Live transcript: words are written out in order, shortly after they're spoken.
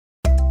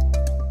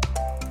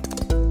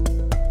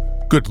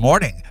Good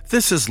morning.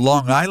 This is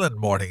Long Island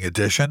Morning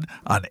Edition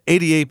on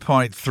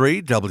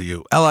 88.3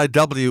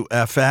 WLIW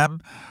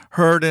FM,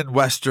 heard in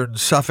Western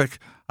Suffolk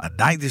on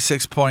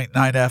 96.9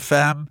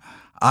 FM.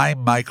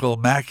 I'm Michael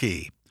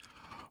Mackey.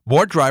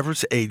 More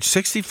drivers age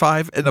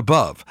 65 and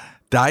above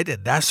died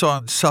in Nassau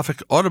and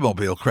Suffolk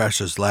automobile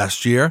crashes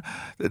last year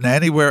than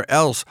anywhere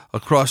else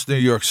across New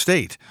York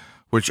State,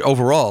 which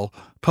overall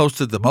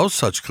posted the most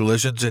such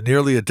collisions in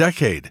nearly a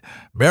decade,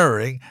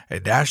 mirroring a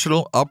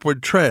national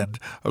upward trend,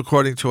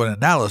 according to an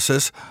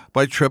analysis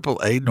by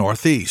AAA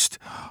Northeast.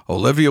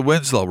 Olivia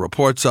Winslow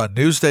reports on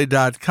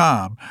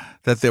Newsday.com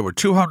that there were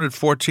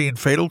 214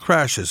 fatal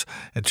crashes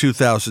in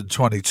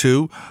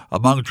 2022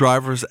 among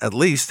drivers at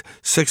least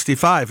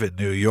 65 in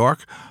New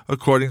York,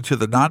 according to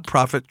the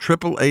nonprofit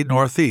AAA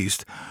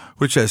Northeast,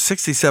 which has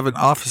 67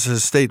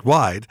 offices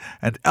statewide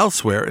and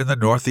elsewhere in the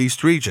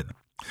Northeast region.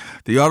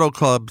 The Auto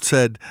Club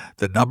said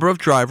the number of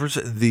drivers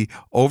in the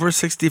over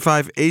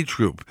 65 age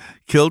group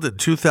killed in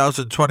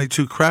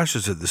 2022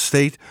 crashes in the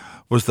state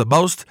was the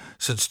most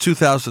since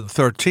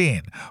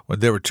 2013, when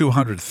there were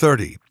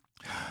 230.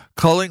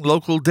 Culling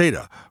local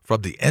data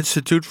from the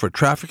Institute for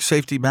Traffic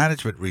Safety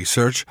Management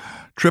Research,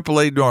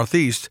 AAA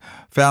Northeast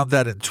found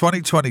that in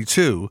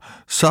 2022,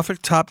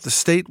 Suffolk topped the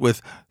state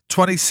with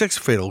 26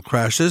 fatal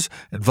crashes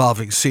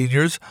involving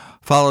seniors,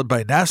 followed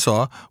by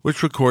Nassau,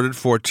 which recorded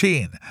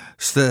 14,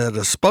 said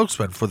a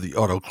spokesman for the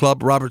Auto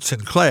Club, Robert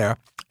Sinclair,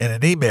 in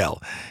an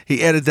email.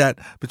 He added that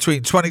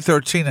between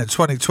 2013 and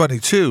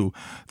 2022,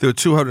 there were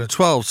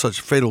 212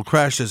 such fatal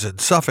crashes in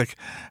Suffolk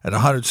and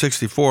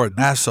 164 in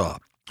Nassau.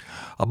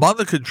 Among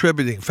the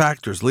contributing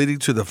factors leading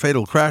to the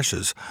fatal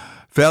crashes,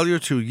 failure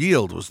to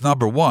yield was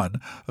number one,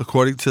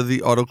 according to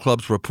the Auto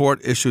Club's report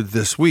issued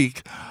this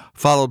week,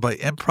 followed by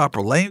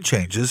improper lane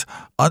changes,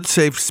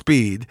 unsafe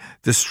speed,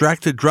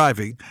 distracted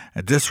driving,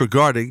 and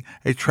disregarding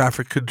a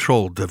traffic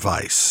control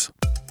device.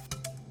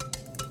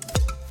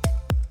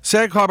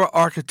 Sag Harbor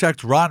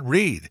architect Ron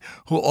Reed,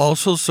 who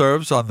also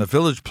serves on the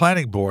Village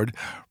Planning Board,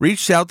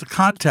 reached out to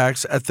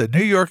contacts at the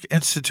New York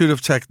Institute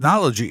of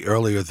Technology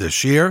earlier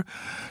this year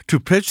to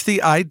pitch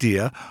the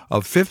idea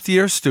of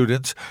fifth-year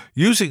students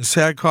using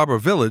Sag Harbor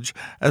Village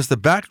as the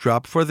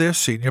backdrop for their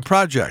senior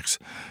projects.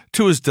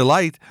 To his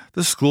delight,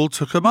 the school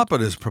took him up on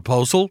his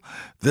proposal.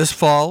 This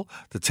fall,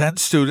 the 10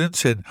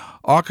 students in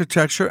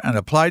Architecture and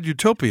Applied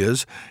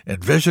Utopias,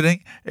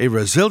 envisioning a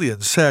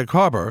resilient Sag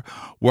Harbor,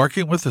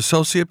 working with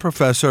Associate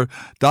Professor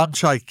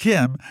Dong-Chai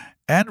Kim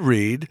and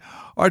Reed,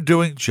 are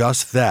doing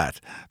just that.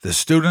 The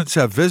students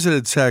have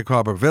visited Sag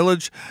Harbor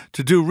Village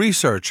to do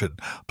research and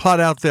plot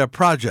out their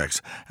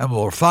projects, and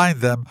will refine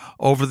them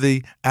over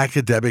the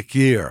academic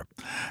year.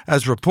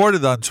 As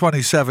reported on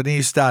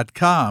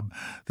 27east.com,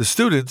 the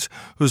students,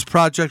 whose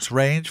projects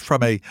range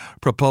from a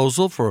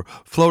proposal for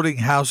floating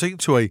housing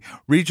to a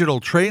regional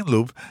train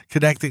loop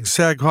connecting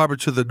Sag Harbor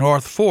to the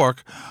North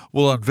Fork,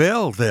 will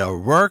unveil their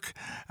work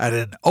at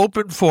an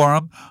open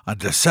forum on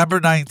December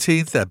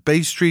 19th at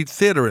Bay Street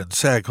Theater in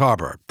Sag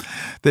Harbor.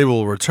 They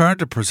will return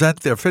to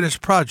present their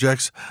finished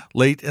projects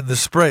late in the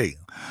spring.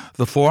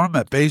 The forum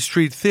at Bay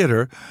Street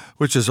Theater,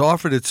 which has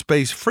offered its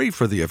space free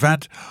for the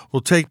event,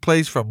 will take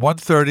place from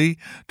 1:30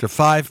 to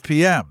 5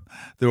 p.m.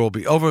 There will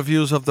be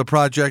overviews of the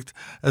project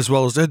as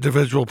well as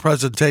individual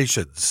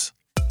presentations.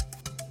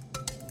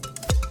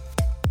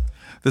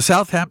 The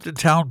Southampton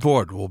Town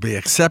Board will be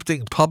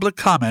accepting public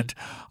comment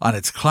on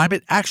its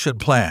Climate Action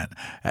Plan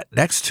at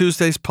next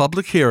Tuesday's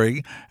public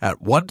hearing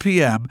at 1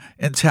 p.m.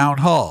 in Town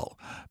Hall.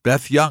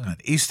 Beth Young in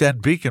East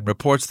End Beacon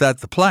reports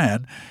that the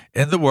plan,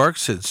 in the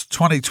works since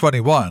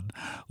 2021,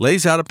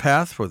 lays out a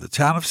path for the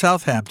town of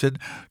Southampton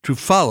to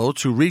follow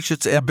to reach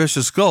its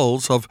ambitious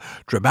goals of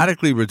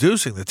dramatically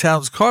reducing the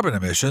town's carbon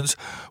emissions,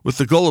 with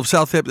the goal of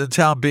Southampton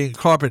Town being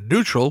carbon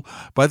neutral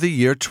by the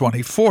year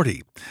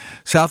 2040.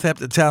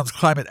 Southampton Town's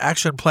Climate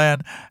Action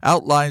Plan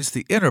outlines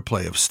the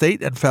interplay of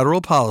state and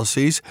federal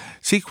policies,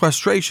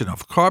 sequestration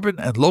of carbon,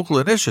 and local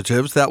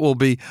initiatives that will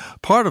be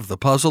part of the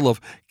puzzle of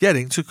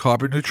getting to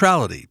carbon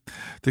neutrality.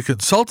 The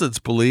consultants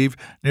believe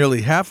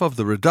nearly half of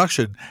the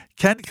reduction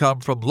can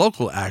come from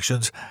local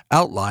actions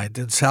outlined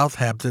in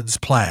Southampton's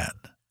plan.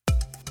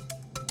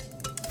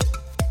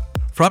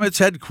 From its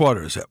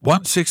headquarters at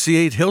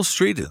 168 Hill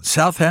Street in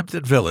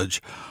Southampton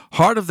Village,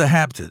 Heart of the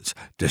Hamptons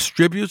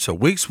distributes a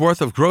week's worth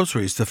of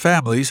groceries to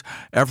families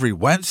every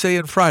Wednesday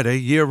and Friday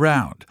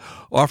year-round,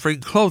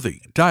 offering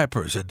clothing,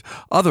 diapers, and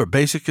other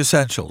basic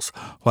essentials,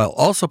 while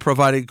also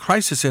providing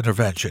crisis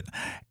intervention,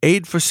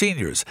 aid for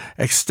seniors,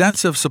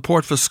 extensive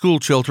support for school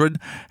children,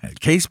 and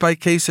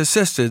case-by-case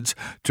assistance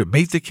to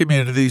meet the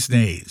community's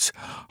needs.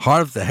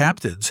 Heart of the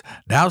Hamptons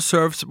now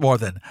serves more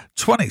than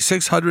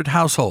 2,600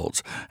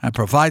 households and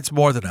provides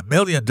more than $1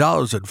 million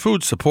in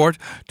food support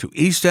to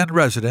East End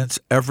residents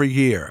every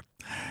year.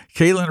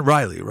 Kaylin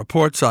Riley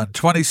reports on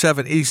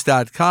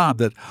 27east.com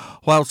that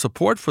while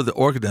support for the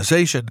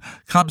organization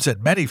comes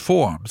in many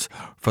forms,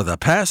 for the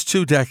past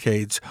 2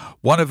 decades,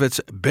 one of its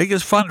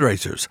biggest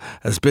fundraisers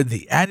has been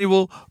the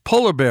annual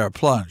Polar Bear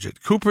Plunge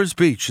at Cooper's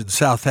Beach in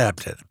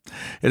Southampton.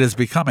 It has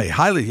become a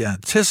highly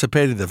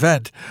anticipated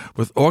event,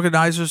 with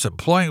organizers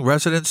employing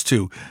residents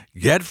to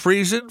get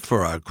freezing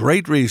for a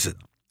great reason.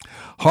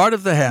 Heart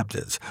of the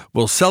Hamptons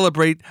will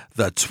celebrate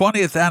the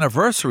 20th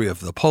anniversary of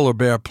the Polar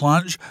Bear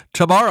Plunge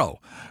tomorrow,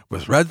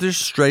 with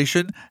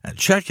registration and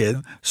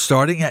check-in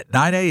starting at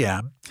 9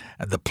 a.m.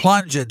 and the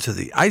plunge into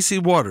the icy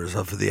waters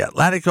of the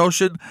Atlantic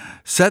Ocean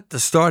set to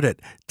start at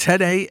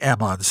 10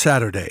 a.m. on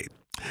Saturday.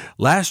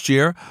 Last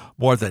year,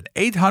 more than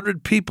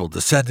 800 people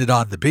descended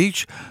on the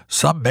beach,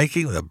 some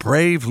making the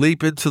brave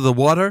leap into the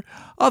water,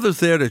 others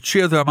there to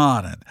cheer them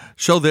on and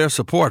show their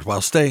support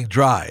while staying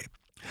dry.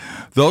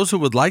 Those who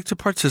would like to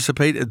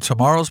participate in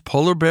tomorrow's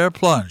Polar Bear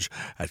Plunge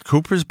at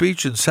Cooper's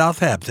Beach in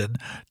Southampton,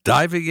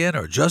 diving in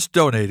or just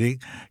donating,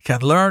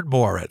 can learn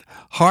more at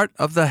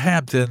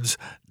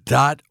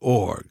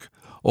heartofthehamptons.org.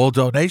 All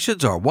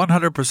donations are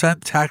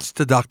 100% tax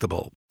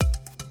deductible.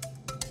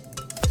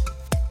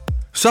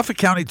 Suffolk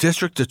County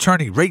District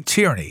Attorney Ray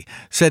Tierney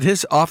said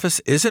his office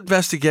is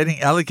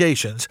investigating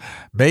allegations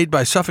made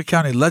by Suffolk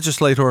County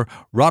legislator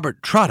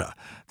Robert Trotta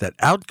that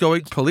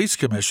outgoing Police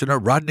Commissioner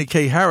Rodney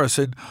K.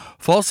 Harrison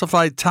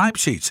falsified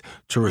timesheets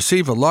to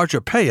receive a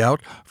larger payout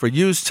for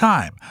used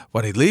time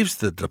when he leaves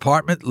the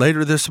department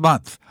later this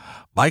month.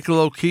 Michael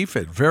O'Keefe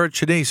and Vera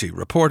Chinese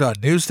report on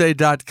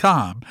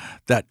Newsday.com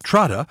that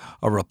Trotta,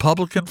 a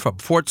Republican from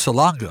Fort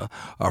Salonga,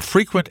 a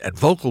frequent and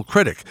vocal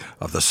critic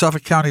of the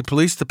Suffolk County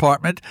Police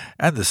Department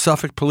and the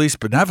Suffolk Police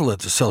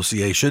Benevolence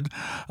Association,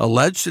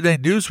 alleged in a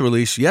news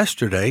release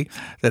yesterday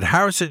that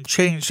Harrison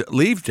changed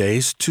leave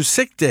days to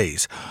sick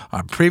days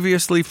on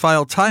previously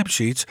filed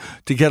timesheets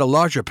to get a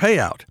larger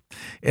payout.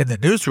 In the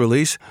news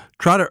release,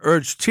 Trotta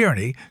urged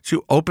Tierney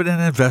to open an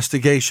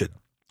investigation.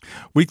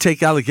 "We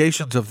take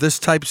allegations of this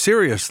type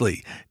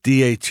seriously,"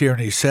 D.A.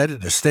 Tierney said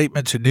in a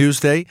statement to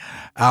Newsday.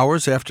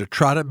 Hours after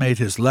Trotta made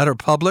his letter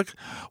public,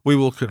 "We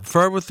will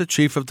confer with the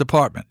chief of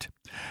department."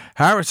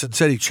 Harrison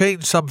said he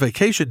changed some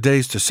vacation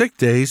days to sick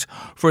days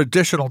for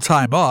additional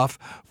time off,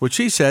 which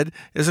he said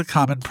is a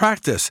common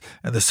practice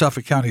in the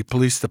Suffolk County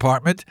Police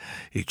Department.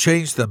 He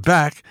changed them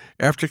back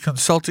after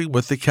consulting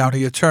with the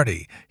county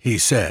attorney, he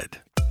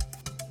said.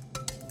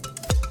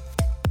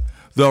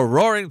 The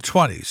Roaring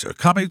Twenties are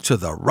coming to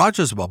the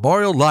Rogers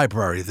Memorial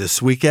Library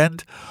this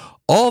weekend.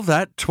 All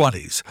That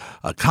 20s,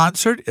 a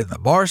concert in the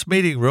Morris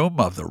Meeting Room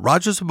of the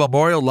Rogers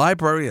Memorial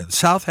Library in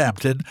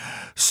Southampton,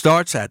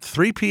 starts at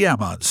 3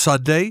 p.m. on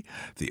Sunday.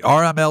 The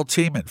RML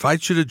team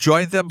invites you to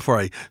join them for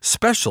a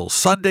special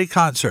Sunday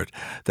concert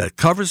that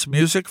covers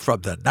music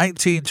from the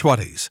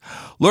 1920s.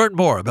 Learn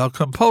more about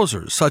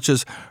composers such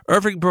as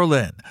Irving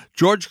Berlin,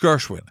 George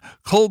Gershwin,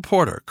 Cole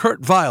Porter,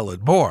 Kurt Weill,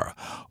 and more,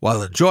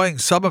 while enjoying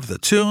some of the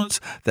tunes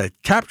that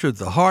captured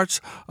the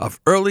hearts of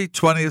early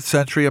 20th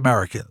century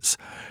Americans.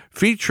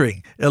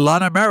 Featuring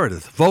Ilana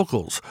Meredith,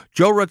 vocals,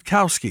 Joe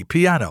Rutkowski,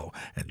 piano,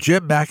 and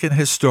Jim Mackin,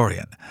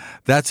 historian.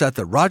 That's at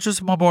the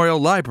Rogers Memorial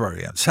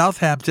Library in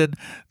Southampton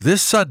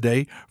this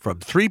Sunday from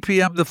 3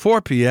 p.m. to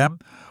 4 p.m.,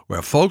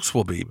 where folks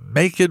will be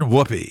making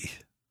whoopee.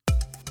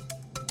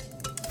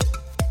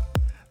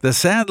 The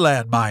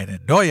Sandland Mine in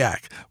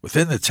Noyac,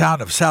 within the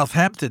town of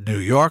Southampton, New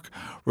York,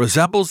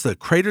 resembles the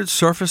cratered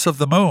surface of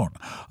the moon,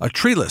 a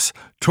treeless,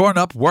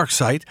 torn-up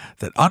worksite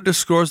that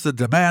underscores the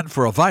demand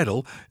for a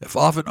vital, if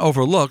often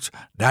overlooked,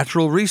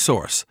 natural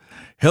resource.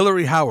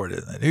 Hillary Howard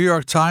in the New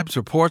York Times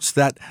reports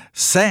that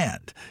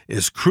sand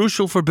is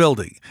crucial for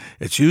building.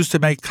 It's used to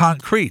make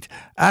concrete,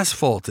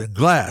 asphalt, and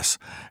glass.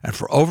 And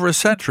for over a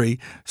century,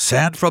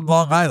 sand from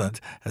Long Island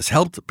has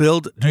helped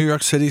build New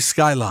York City's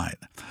skyline.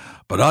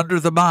 But under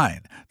the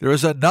mine, there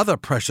is another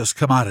precious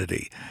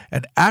commodity,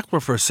 an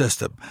aquifer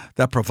system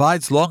that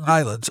provides Long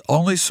Island's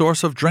only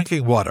source of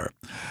drinking water.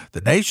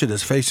 The nation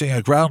is facing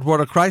a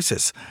groundwater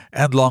crisis,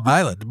 and Long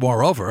Island,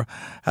 moreover,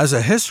 has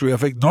a history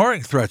of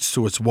ignoring threats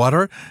to its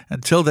water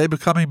until they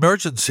become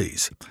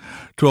emergencies.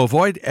 To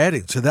avoid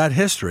adding to that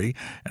history,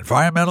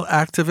 environmental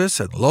activists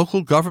and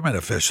local government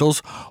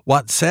officials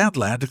want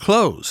Sandland to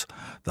close.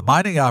 The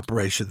mining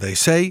operation, they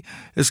say,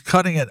 is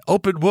cutting an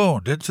open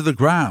wound into the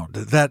ground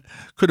that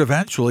could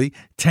eventually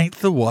taint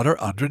the water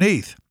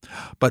underneath.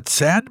 But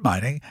sand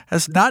mining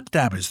has not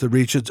damaged the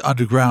region's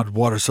underground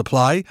water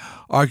supply,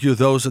 argue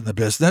those in the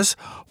business,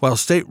 while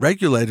state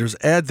regulators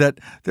add that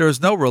there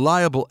is no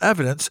reliable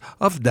evidence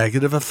of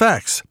negative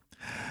effects.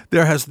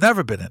 There has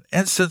never been an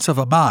instance of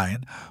a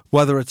mine,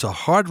 whether it's a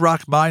hard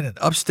rock mine in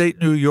upstate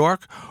New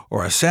York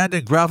or a sand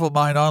and gravel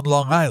mine on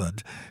Long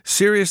Island,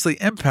 seriously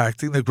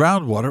impacting the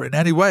groundwater in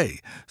any way,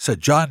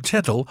 said John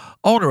Tintle,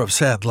 owner of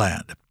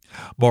Sandland.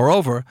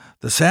 Moreover,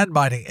 the sand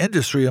mining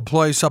industry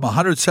employs some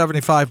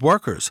 175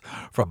 workers,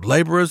 from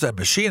laborers and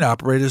machine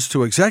operators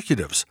to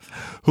executives,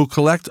 who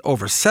collect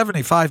over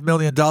 $75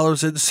 million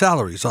in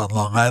salaries on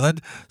Long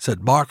Island,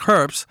 said Mark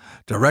Herbst,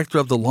 director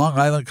of the Long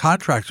Island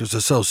Contractors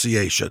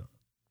Association.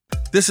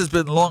 This has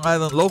been Long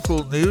Island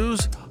Local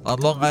News on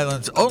Long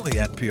Island's only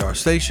NPR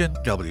station,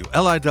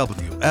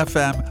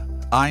 WLIW-FM.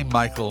 I'm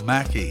Michael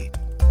Mackey.